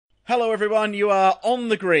Hello everyone, you are on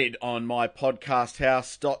the grid on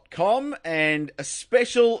mypodcasthouse.com and a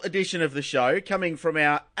special edition of the show coming from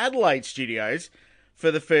our Adelaide studios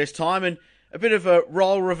for the first time, and a bit of a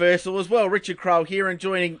role reversal as well. Richard Craill here, and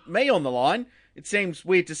joining me on the line, it seems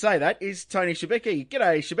weird to say that, is Tony Schibeci.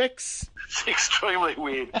 G'day, Schebex. It's extremely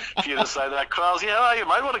weird for you to say that, Craill. Yeah, how are you,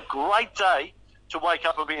 mate? What a great day to wake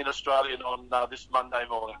up and be an Australian on this Monday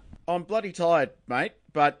morning. I'm bloody tired, mate,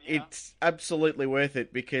 but It's absolutely worth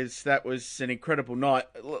it because that was an incredible night.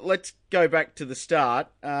 Let's go back to the start.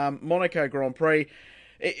 Monaco Grand Prix.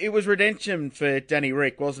 It was redemption for Danny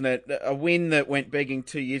Rick, wasn't it? A win that went begging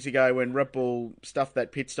 2 years ago when Red Bull stuffed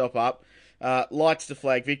that pit stop up. Lights to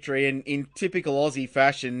flag victory, and in typical Aussie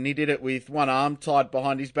fashion, he did it with one arm tied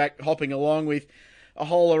behind his back, hopping along with a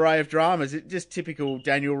whole array of dramas. It just typical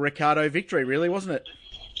Daniel Riccardo victory, really, wasn't it?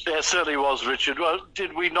 Yeah, it certainly was, Richard. Well,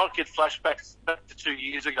 did we not get flashbacks back to 2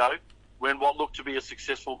 years ago when what looked to be a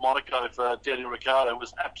successful Monaco for Daniel Riccardo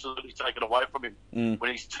was absolutely taken away from him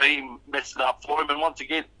when his team messed it up for him? And once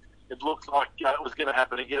again, it looked like it was going to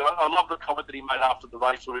happen again. I love the comment that he made after the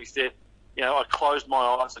race where he said, I closed my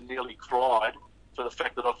eyes and nearly cried for the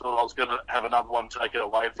fact that I thought I was going to have another one taken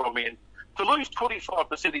away from me. And to lose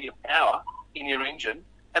 25% of your power in your engine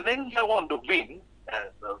and then go on to win,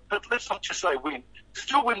 but let's not just say win,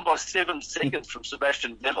 still win by 7 seconds from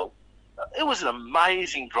Sebastian Vettel. It was an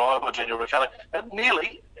amazing drive by Daniel Ricciardo. And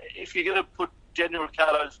nearly, if you're going to put Daniel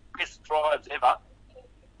Ricciardo's best drives ever,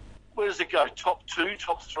 where does it go? Top 2,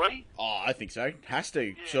 top 3? Oh, I think so. Has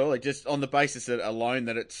to, surely, just on the basis that alone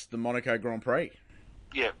that it's the Monaco Grand Prix.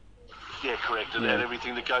 Yeah, correct, and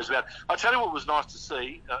everything that goes about. I tell you what was nice to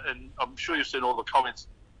see, and I'm sure you've seen all the comments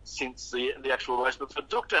since the actual race, but for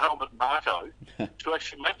Dr. Helmut Marko to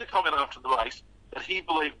actually make the comment after the race that he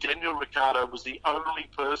believed Daniel Ricciardo was the only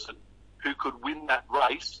person who could win that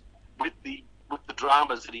race with the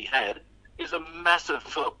dramas that he had is a massive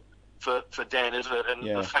flip for Dan, isn't it? And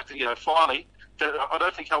the fact that, finally, I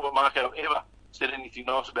don't think Helmut Marko ever said anything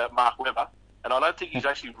nice about Mark Webber, and I don't think he's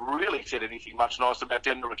actually really said anything much nice about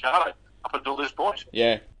Daniel Ricciardo up until this point.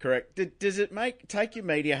 Yeah, correct. Does it take your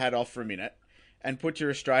media hat off for a minute and put your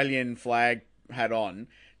Australian flag hat on?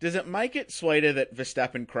 Does it make it sweeter that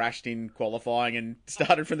Verstappen crashed in qualifying and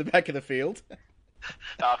started from the back of the field?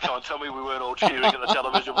 Oh, come on, tell me we weren't all cheering at the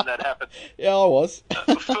television when that happened. Yeah, I was.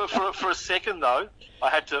 For a second, though, I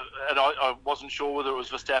had to, and I wasn't sure whether it was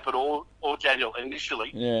Verstappen or Daniel initially.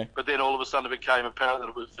 Yeah. But then all of a sudden it became apparent that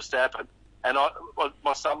it was Verstappen. And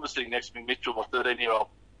my son was sitting next to me, Mitchell, my 13-year-old,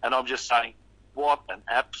 and I'm just saying, what an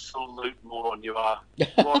absolute moron you are.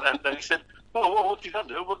 And he said, what have you done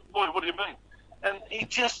to him? What do you mean? And he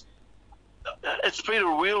just, it's been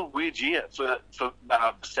a real weird year for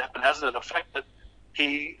Verstappen, hasn't it? The fact that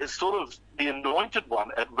he is sort of the anointed one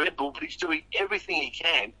at Red Bull, but he's doing everything he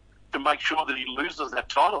can to make sure that he loses that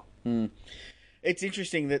title. It's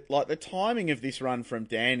interesting that the timing of this run from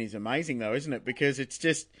Dan is amazing, though, isn't it? Because it's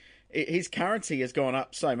just his currency has gone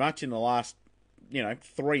up so much in the last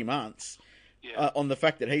 3 months on the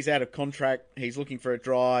fact that he's out of contract, he's looking for a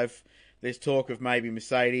drive. There's talk of maybe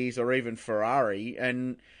Mercedes or even Ferrari,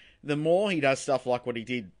 and the more he does stuff like what he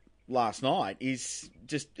did last night, it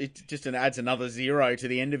just adds another zero to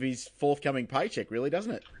the end of his forthcoming paycheck, really,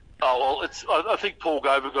 doesn't it? Oh, well, I think Paul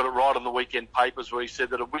Gover got it right on the weekend papers where he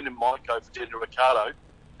said that a win might go for Daniel Ricciardo,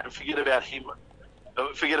 and forget about him,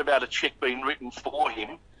 forget about a cheque being written for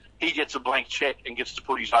him. He gets a blank cheque and gets to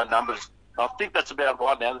put his own numbers. I think that's about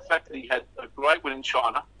right now. The fact that he had a great win in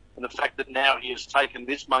China, and the fact that now he has taken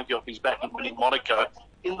this monkey off his back and winning Monaco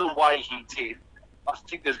in the way he did, I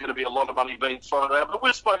think there's going to be a lot of money being thrown around. But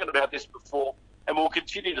we've spoken about this before, and we'll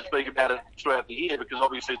continue to speak about it throughout the year because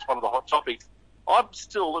obviously it's one of the hot topics. I'm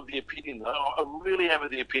still of the opinion, though, I really am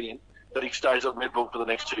of the opinion that he stays at Red Bull for the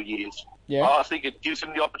next 2 years. Yeah. I think it gives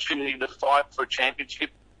him the opportunity to fight for a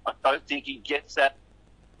championship. I don't think he gets that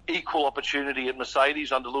equal opportunity at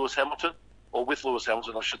Mercedes under Lewis Hamilton, or with Lewis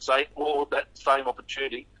Hamilton, I should say, or that same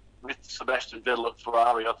opportunity with Sebastian Vettel at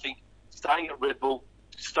Ferrari. I think staying at Red Bull,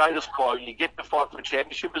 status quo, you get to fight for a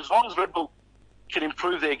championship. As long as Red Bull can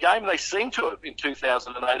improve their game, they seem to have in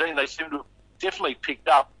 2018. They seem to have definitely picked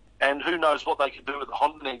up, and who knows what they can do with the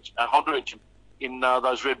Honda engine in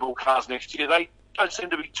those Red Bull cars next year. They don't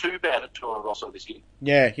seem to be too bad at Toro Rosso this year.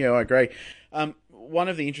 Yeah, I agree. One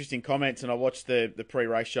of the interesting comments, and I watched the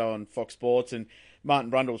pre-race show on Fox Sports and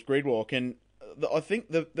Martin Brundle's grid walk, and I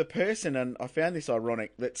think the person, and I found this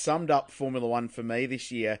ironic, that summed up Formula One for me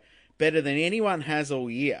this year better than anyone has all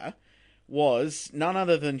year was none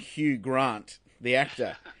other than Hugh Grant, the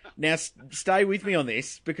actor. Now, stay with me on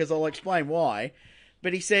this because I'll explain why.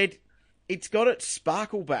 But he said, it's got its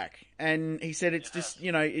sparkle back. And he said it's just,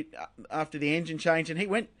 after the engine change, and he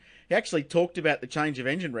actually talked about the change of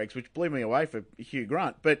engine regs, which blew me away for Hugh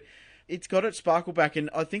Grant, but it's got its sparkle back, and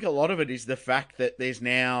I think a lot of it is the fact that there's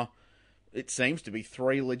now, it seems to be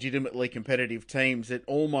 3 legitimately competitive teams at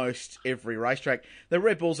almost every racetrack. The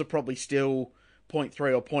Red Bulls are probably still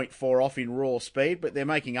 0.3 or 0.4 off in raw speed, but they're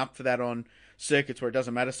making up for that on circuits where it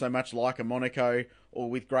doesn't matter so much, like a Monaco, or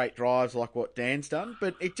with great drives like what Dan's done.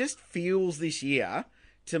 But it just feels this year,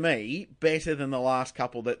 to me, better than the last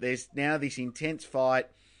couple, that there's now this intense fight,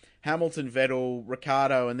 Hamilton, Vettel,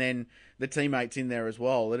 Riccardo, and then the teammates in there as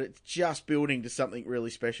well, that it's just building to something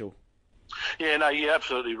really special. Yeah, no, you're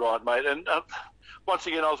absolutely right, mate. And once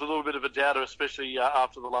again, I was a little bit of a doubter, especially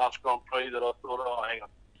after the last Grand Prix, that I thought, oh, hang on,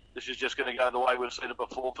 this is just going to go the way we've seen it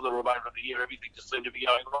before for the remainder of the year. Everything just seemed to be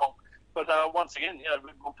going wrong. But once again,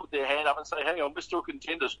 we'll put their hand up and say, hang on, we're still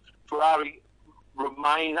contenders. Ferrari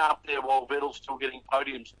remain up there while Vettel's still getting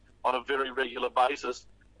podiums on a very regular basis.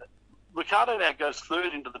 Ricciardo now goes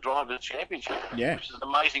third into the Drivers' Championship, which is an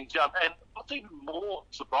amazing jump. And what's even more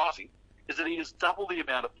surprising is that he has double the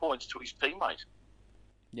amount of points to his teammate.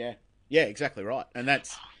 Yeah, exactly right. And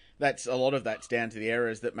that's a lot of that's down to the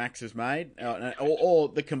errors that Max has made, or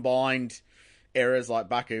the combined errors like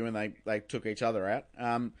Baku when they took each other out.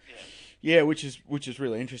 Which is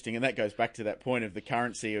really interesting, and that goes back to that point of the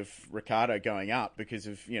currency of Ricciardo going up because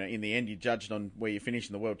of, in the end you judged on where you finish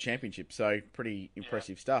in the World Championship, so pretty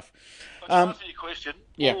impressive stuff. But to answer your question,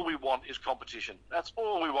 all we want is competition. That's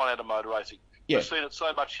all we want out of motor racing. We've seen it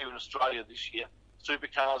so much here in Australia this year.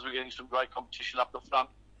 Supercars, we're getting some great competition up the front.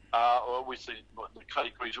 Or we see the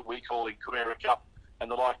categories that we call in Carrera Cup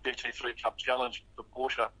and the like GT3 Cup Challenge for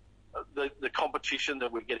Porsche. The competition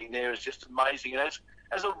that we're getting there is just amazing. And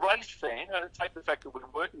as a race fan, take the fact that we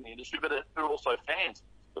work in the industry, but we're also fans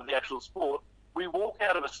of the actual sport, we walk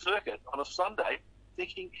out of a circuit on a Sunday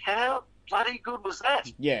thinking, how bloody good was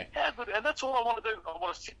that? Yeah. How good? And that's all I want to do. I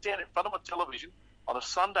want to sit down in front of my television on a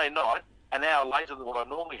Sunday night, an hour later than what I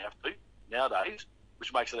normally have to nowadays,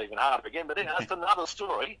 which makes it even harder again. But that's another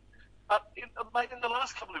story. Mate, in the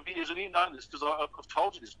last couple of years, and you know this because I've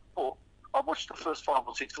told you this before, I've watched the first 5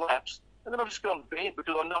 or 6 laps, and then I've just gone to bed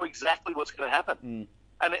because I know exactly what's going to happen.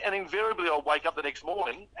 And invariably I'll wake up the next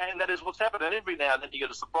morning, and that is what's happened. And every now and then you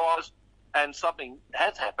get a surprise, and something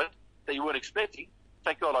has happened that you weren't expecting.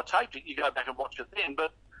 Thank God I taped it. You go back and watch it then.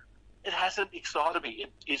 But it hasn't excited me.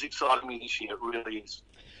 It is exciting me this year. It really is.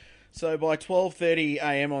 So by 12:30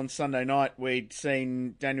 a.m. on Sunday night, we'd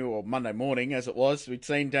seen or Monday morning as it was, we'd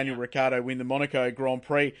seen Daniel Riccardo win the Monaco Grand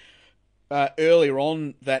Prix. Earlier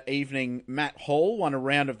on that evening, Matt Hall won a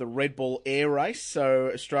round of the Red Bull Air Race, so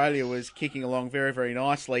Australia was kicking along very, very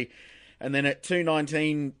nicely. And then at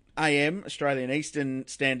 2:19 a.m. Australian Eastern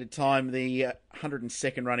Standard Time, the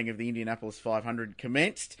 102nd running of the Indianapolis 500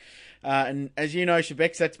 commenced. And as you know,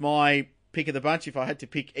 Schibeci, that's my pick of the bunch. If I had to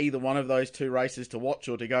pick either one of those 2 races to watch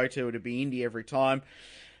or to go to, it'd be Indy every time.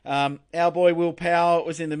 Our boy Will Power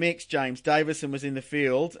was in the mix. James Davison was in the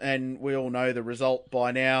field, and we all know the result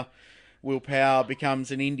by now. Will Power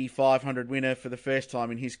becomes an Indy 500 winner for the first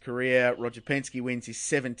time in his career. Roger Penske wins his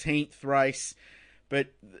 17th race.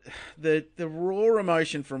 But the raw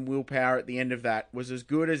emotion from Will Power at the end of that was as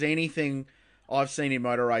good as anything I've seen in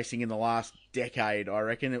motor racing in the last decade, I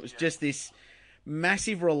reckon. It was just this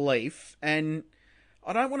massive relief, and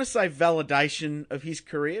I don't want to say validation of his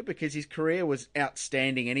career, because his career was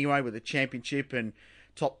outstanding anyway, with a championship and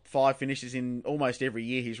top 5 finishes in almost every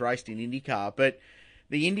year he's raced in IndyCar. But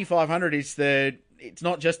the Indy 500 it's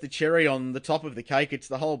not just the cherry on the top of the cake, it's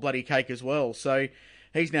the whole bloody cake as well. So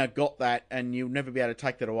he's now got that, and you'll never be able to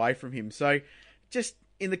take that away from him. So just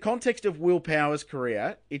in the context of Will Power's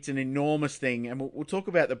career, it's an enormous thing, and we'll talk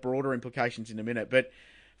about the broader implications in a minute. But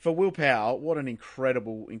for Will Power, what an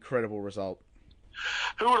incredible, incredible result.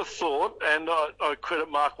 Who would have thought, and I credit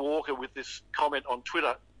Mark Walker with this comment on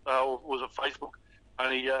Twitter, or was it Facebook,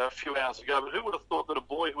 only a few hours ago, but who would have thought that a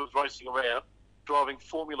boy who was racing around driving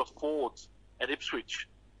Formula Fords at Ipswich,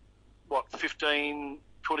 15,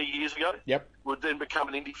 20 years ago, would then become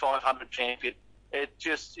an Indy 500 champion. It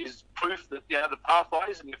just is proof that, the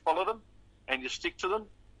pathways, and you follow them, and you stick to them,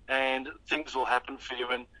 and things will happen for you.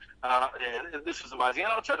 And this is amazing.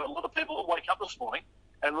 And I'll tell you, a lot of people will wake up this morning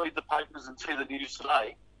and read the papers and see the news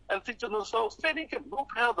today and think to themselves, fair dinkum, Will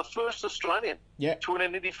Power, the first Australian to win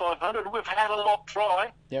an Indy 500. We've had a lot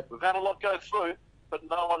try. We've had a lot go through, but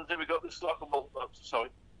no one's ever got this like.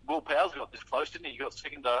 Will Power's got this close, didn't he? You got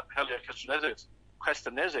second to Helio Castroneves.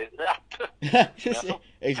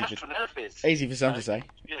 Easy for some to say.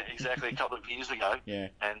 Yeah, exactly. A couple of years ago.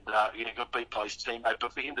 And got beat by his teammate.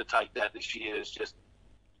 But for him to take that this year is just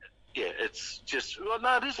Yeah, it's just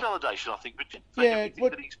no, it is validation. I think, but everything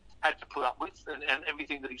that he's had to put up with and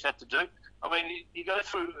everything that he's had to do. I mean, you go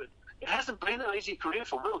through. It hasn't been an easy career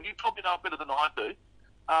for Will. You probably know it better than I do,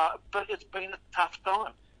 but it's been a tough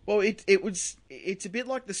time. Well, it's a bit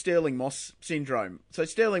like the Sterling Moss syndrome. So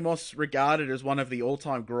Sterling Moss regarded as one of the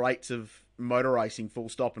all-time greats of motor racing, full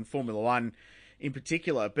stop, and Formula One in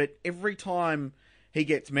particular. But every time he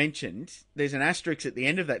gets mentioned, there's an asterisk at the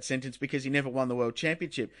end of that sentence because he never won the World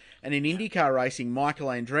Championship. And in IndyCar racing, Michael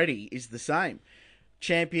Andretti is the same.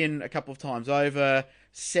 Champion a couple of times over,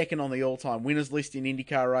 second on the all-time winners list in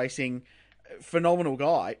IndyCar racing. Phenomenal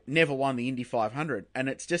guy, never won the Indy 500. And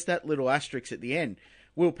it's just that little asterisk at the end.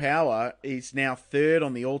 Will Power is now third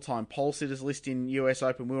on the all-time pole sitters list in US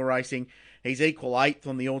Open Wheel Racing. He's equal eighth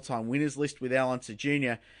on the all-time winners list with Al Unser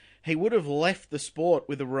Jr. He would have left the sport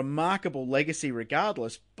with a remarkable legacy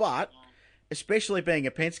regardless, but especially being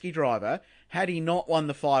a Penske driver, had he not won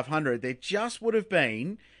the 500, there just would have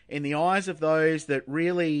been, in the eyes of those that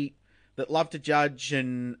love to judge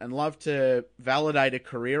and love to validate a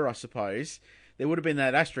career, I suppose, there would have been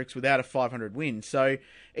that asterisk without a 500 win. So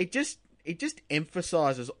it just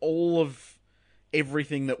emphasises all of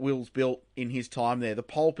everything that Will's built in his time there. The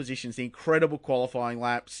pole positions, the incredible qualifying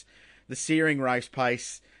laps, the searing race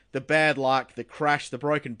pace, the bad luck, the crash, the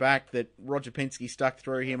broken back that Roger Penske stuck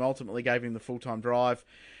through him, ultimately gave him the full-time drive.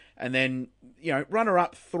 And then,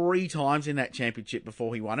 runner-up 3 times in that championship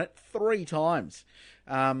before he won it. 3 times.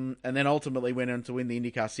 And then ultimately went on to win the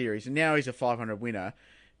IndyCar Series. And now he's a 500 winner.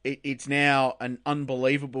 It's now an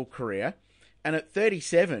unbelievable career. And at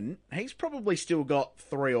 37, he's probably still got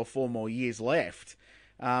 3 or 4 more years left.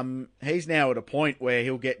 He's now at a point where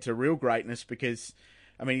he'll get to real greatness because,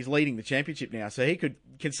 he's leading the championship now. So he could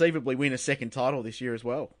conceivably win a second title this year as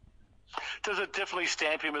well. Does it definitely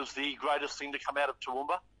stamp him as the greatest thing to come out of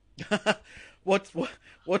Toowoomba?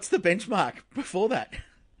 What's the benchmark before that?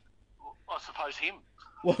 I suppose him.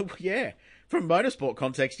 Well, yeah. From motorsport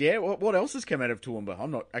context, yeah. What else has come out of Toowoomba?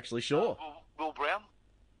 I'm not actually sure. Will Brown?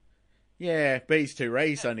 Yeah, B's too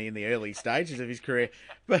He's only in the early stages of his career.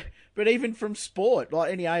 But even from sport,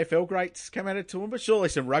 like any AFL greats come out of Toowoomba? Surely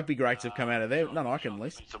some rugby greats have come out of there. None I can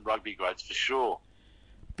list. Some rugby greats for sure.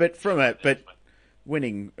 But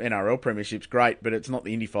winning NRL premiership's great, but it's not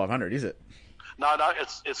the Indy 500, is it? No,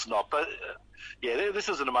 it's not. But this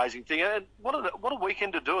is an amazing thing. And what a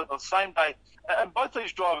weekend to do it on the same day. And both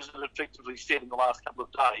these drivers have effectively said in the last couple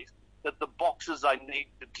of days that the boxes they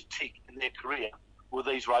needed to tick in their career were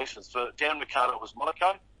these races. For Daniel Riccardo, it was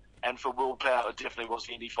Monaco, and for Will Power, it definitely was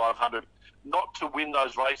the Indy 500. Not to win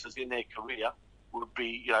those races in their career would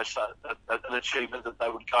be, an achievement that they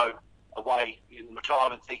would go away in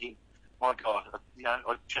retirement thinking, my God,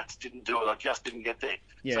 I just didn't do it. I just didn't get there.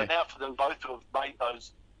 Yeah. So now for them both to have made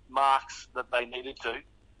those marks that they needed to,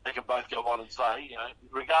 they can both go on and say,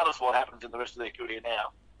 regardless of what happens in the rest of their career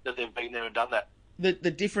now, that they've been there and done that.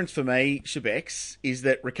 The difference for me, Schibeci, is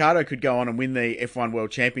that Riccardo could go on and win the F1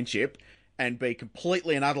 World Championship and be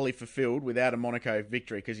completely and utterly fulfilled without a Monaco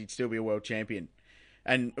victory because he'd still be a world champion.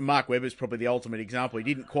 And Mark Webber's probably the ultimate example. He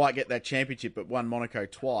didn't quite get that championship but won Monaco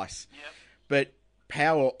twice. Yep. But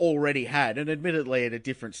Power already had, and admittedly at a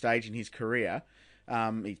different stage in his career,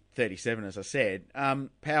 he's 37 as I said,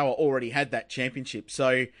 Power already had that championship.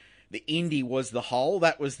 So the Indy was the hole.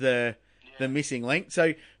 That was the missing link.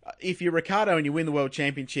 So if you're Riccardo and you win the World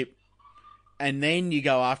Championship and then you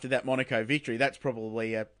go after that Monaco victory, that's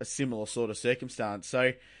probably a similar sort of circumstance.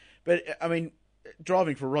 So, but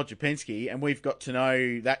driving for Roger Penske, and we've got to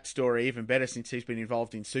know that story even better since he's been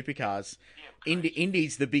involved in supercars. Yeah,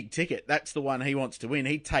 Indy's the big ticket. That's the one he wants to win.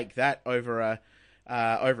 He'd take that over a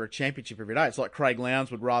championship every day. It's like Craig Lowndes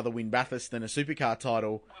would rather win Bathurst than a supercar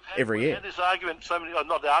title every year. We've had this argument,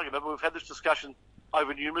 not the argument, but we've had this discussion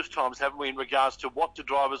over numerous times, haven't we, in regards to what do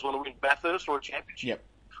drivers want to win, Bathurst or a championship? Yep.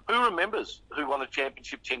 Who remembers who won a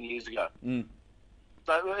championship 10 years ago? Mm.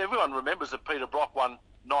 So everyone remembers that Peter Brock won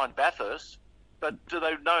 9 Bathursts, but do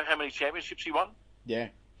they know how many championships he won? Yeah.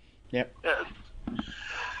 Yep.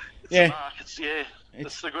 It's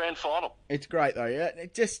the grand final. It's great though, yeah.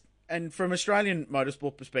 And from Australian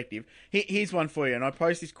motorsport perspective, here's one for you. And I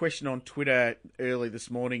posed this question on Twitter early this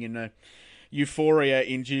morning in a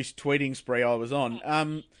euphoria-induced tweeting spree I was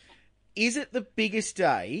on. Is it the biggest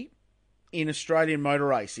day in Australian motor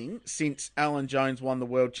racing since Alan Jones won the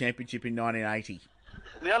World Championship in 1980?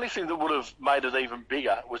 The only thing that would have made it even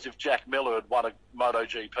bigger was if Jack Miller had won a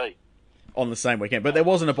MotoGP. On the same weekend. But there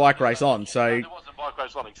wasn't a bike race on, so... No, there wasn't a bike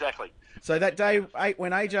race on, exactly. So that day,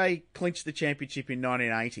 when AJ clinched the championship in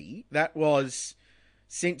 1980, that was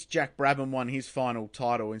since Jack Brabham won his final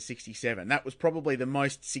title in 67. That was probably the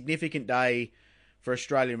most significant day for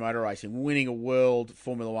Australian motor racing, winning a World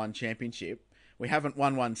Formula One championship. We haven't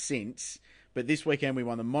won one since, but this weekend we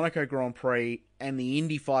won the Monaco Grand Prix and the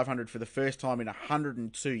Indy 500 for the first time in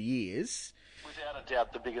 102 years. Without a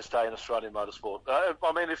doubt, the biggest day in Australian motorsport.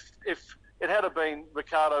 I mean, if it had been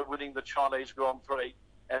Riccardo winning the Chinese Grand Prix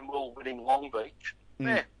and Will winning Long Beach,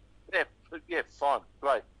 yeah, fine,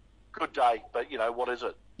 great, good day. But what is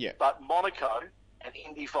it? Yeah. But Monaco and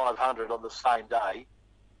Indy 500 on the same day,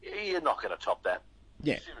 you're not going to top that.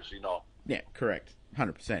 Yeah, seriously not. Yeah, correct,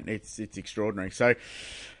 100%. It's extraordinary. So.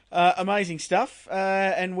 Amazing stuff,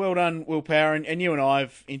 and well done, Will Power. And you and I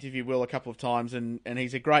have interviewed Will a couple of times, and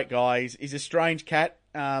he's a great guy. He's a strange cat,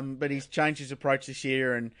 but he's changed his approach this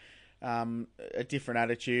year, and a different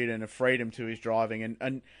attitude and a freedom to his driving.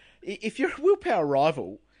 And if you're a Will Power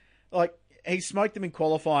rival, like, he's smoked them in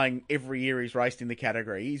qualifying every year he's raced in the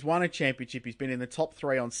category. He's won a championship. He's been in the top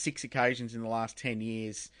 3 on 6 occasions in the last 10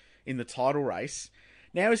 years in the title race.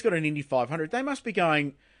 Now he's got an Indy 500. They must be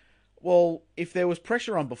going, well, if there was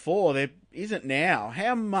pressure on before, there isn't now.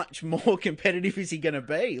 How much more competitive is he going to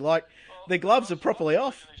be? Like, the gloves are properly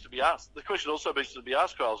off. The question also needs to be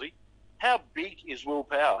asked, Craill, how big is Will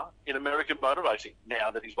Power in American motor racing now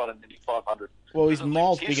that he's won an Indy 500? Well, he's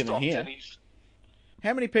miles bigger than here.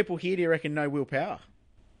 How many people here do you reckon know Will Power?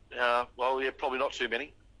 Well, yeah, probably not too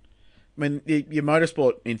many. I mean, your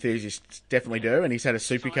motorsport enthusiasts definitely do, and he's had a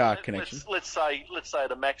supercar connection. Let's say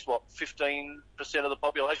at a max, 15% of the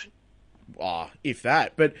population? If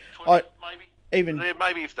that. But 20,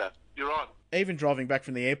 maybe if that. You're right. Even driving back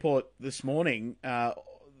from the airport this morning, the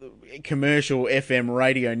commercial FM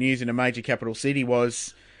radio news in a major capital city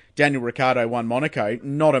was Daniel Riccardo won Monaco,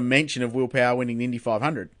 not a mention of Will Power winning the Indy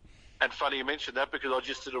 500. And funny you mentioned that, because I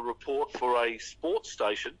just did a report for a sports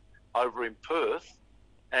station over in Perth,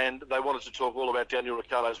 and they wanted to talk all about Daniel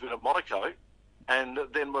Ricciardo's win at Monaco. And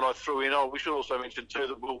then when I threw in, we should also mention too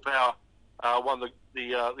that Will Power won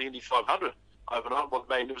the Indy 500 overnight. What a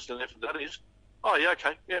magnificent effort that is. Oh, yeah,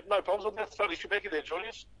 okay. Yeah, no problems. I'll have Tony Schibeci there joining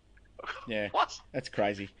us. Yeah. What? That's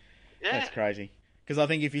crazy. Yeah. That's crazy. Because I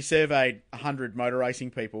think if you surveyed 100 motor racing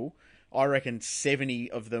people, I reckon 70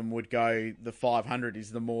 of them would go the 500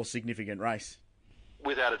 is the more significant race.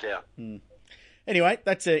 Without a doubt. Anyway,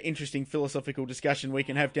 that's an interesting philosophical discussion we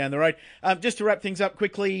can have down the road. Just to wrap things up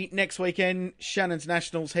quickly, next weekend, Shannon's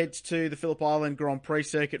Nationals heads to the Phillip Island Grand Prix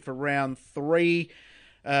circuit for round 3.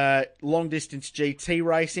 Long-distance GT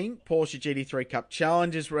racing, Porsche GT3 Cup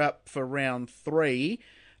Challenges were up for round 3.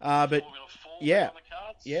 But Formula 4 yeah, on the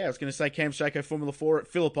cards. I was going to say Cam Shako Formula 4 at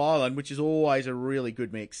Phillip Island, which is always a really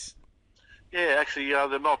good mix. Yeah, actually,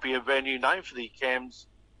 there might be a brand new name for the Cam's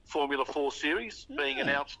Formula 4 series being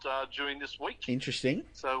announced during this week. Interesting.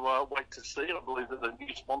 So wait to see. I believe that the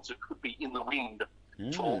new sponsor could be in the wind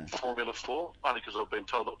for Formula 4, only because I've been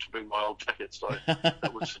told not to bring my old jacket, so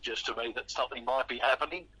that would suggest to me that something might be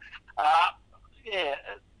happening. Yeah,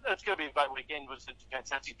 it's going to be a great weekend with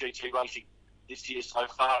fantastic GT racing this year so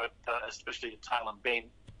far, especially at Tail and Bend,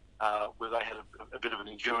 where they had a bit of an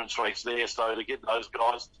endurance race there. So to get those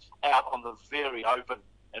guys out on the very open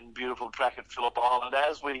and beautiful track at Phillip Island,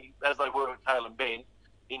 as they were at Craill and Tony,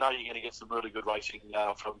 you're going to get some really good racing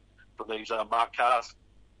from these marked cars.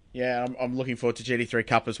 Yeah, I'm looking forward to GT3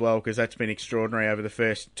 Cup as well, because that's been extraordinary over the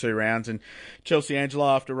first 2 rounds. And Chelsea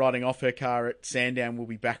Angela, after riding off her car at Sandown, will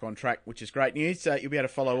be back on track, which is great news. You'll be able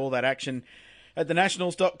to follow all that action at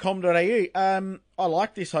thenationals.com.au. I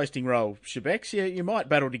like this hosting role, Schebex. You might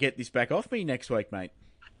battle to get this back off me next week, mate.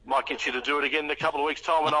 Might get you to do it again in a couple of weeks'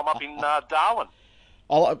 time when I'm up in Darwin.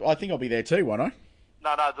 I think I'll be there too, won't I?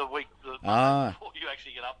 No, the week before you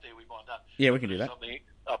actually get up there, we might yeah, we can do that. Something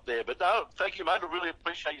up there. But no, thank you, mate. I really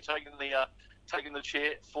appreciate you taking the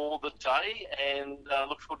chair for the day, and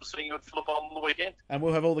look forward to seeing you at Phillip Island on the weekend. And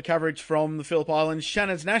we'll have all the coverage from the Phillip Island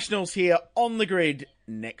Shannon's Nationals here on the grid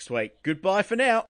next week. Goodbye for now.